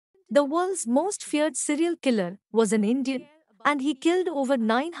The world's most feared serial killer was an Indian, and he killed over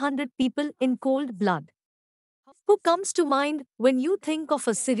 900 people in cold blood. Who comes to mind when you think of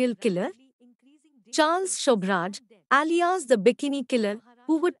a serial killer? Charles Sobhraj, alias the Bikini Killer,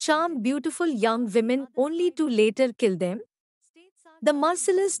 who would charm beautiful young women only to later kill them. The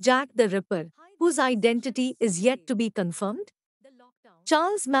merciless Jack the Ripper, whose identity is yet to be confirmed.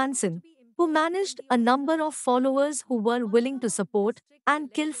 Charles Manson, who managed a number of followers who were willing to support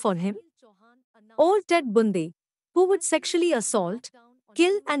and kill for him. Or Ted Bundy, who would sexually assault,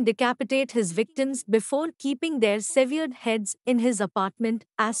 kill, and decapitate his victims before keeping their severed heads in his apartment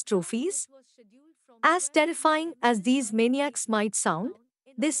as trophies. As terrifying as these maniacs might sound,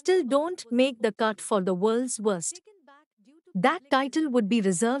 they still don't make the cut for the world's worst. That title would be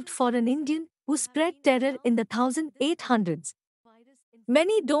reserved for an Indian who spread terror in the 1800s.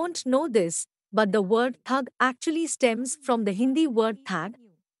 Many don't know this, but the word thug actually stems from the Hindi word thag,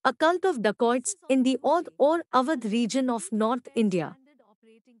 a cult of dacoits in the Oudh or Awadh region of North India.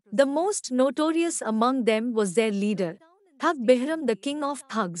 The most notorious among them was their leader, Thug Behram, the king of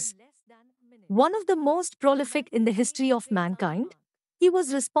thugs. One of the most prolific in the history of mankind, he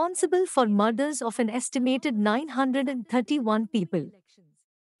was responsible for murders of an estimated 931 people.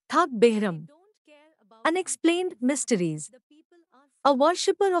 Thug Behram. Unexplained mysteries. A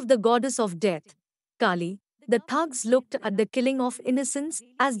worshipper of the goddess of death, Kali, the thugs looked at the killing of innocents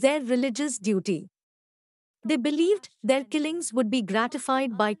as their religious duty. They believed their killings would be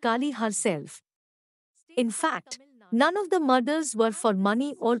gratified by Kali herself. In fact, none of the murders were for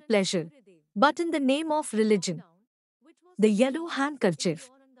money or pleasure, but in the name of religion. The yellow handkerchief.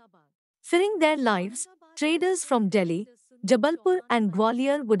 Fearing their lives, traders from Delhi, Jabalpur, and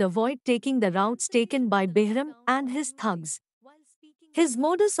Gwalior would avoid taking the routes taken by Behram and his thugs. His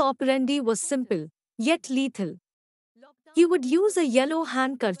modus operandi was simple, yet lethal. He would use a yellow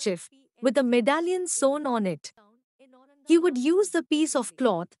handkerchief with a medallion sewn on it. He would use the piece of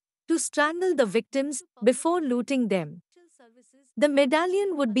cloth to strangle the victims before looting them. The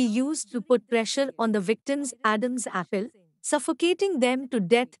medallion would be used to put pressure on the victim's Adam's apple, suffocating them to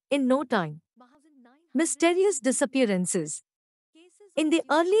death in no time. Mysterious disappearances. In the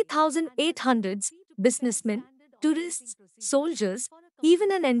early 1800s, businessmen, tourists, soldiers,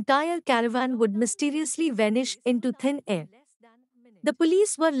 even an entire caravan would mysteriously vanish into thin air. The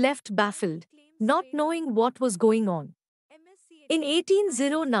police were left baffled, not knowing what was going on. In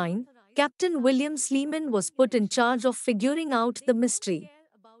 1809, Captain William Sleeman was put in charge of figuring out the mystery.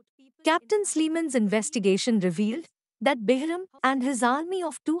 Captain Sleeman's investigation revealed that Behram and his army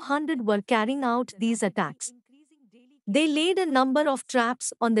of 200 were carrying out these attacks. They laid a number of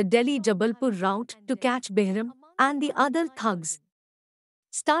traps on the Delhi-Jabalpur route to catch Behram and the other thugs.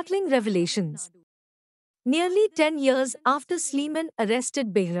 Startling revelations. Nearly 10 years after Sleeman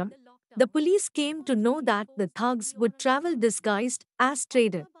arrested Behram, the police came to know that the thugs would travel disguised as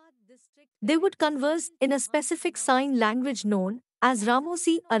traders. They would converse in a specific sign language known as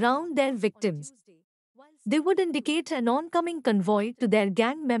Ramosi around their victims. They would indicate an oncoming convoy to their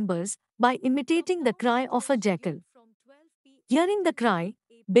gang members by imitating the cry of a jackal. Hearing the cry,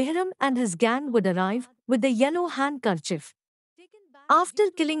 Behram and his gang would arrive with the yellow handkerchief.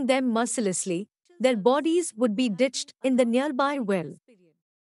 After killing them mercilessly, their bodies would be ditched in the nearby well.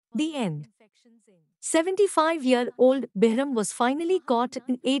 The end. 75-year-old Behram was finally caught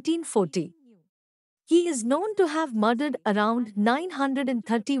in 1840. He is known to have murdered around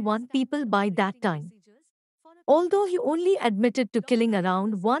 931 people by that time. Although he only admitted to killing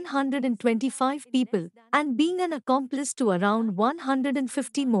around 125 people and being an accomplice to around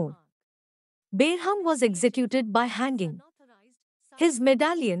 150 more. Behram was executed by hanging. His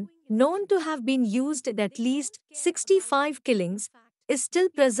medallion, known to have been used in at least 65 killings, is still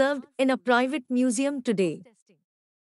preserved in a private museum today.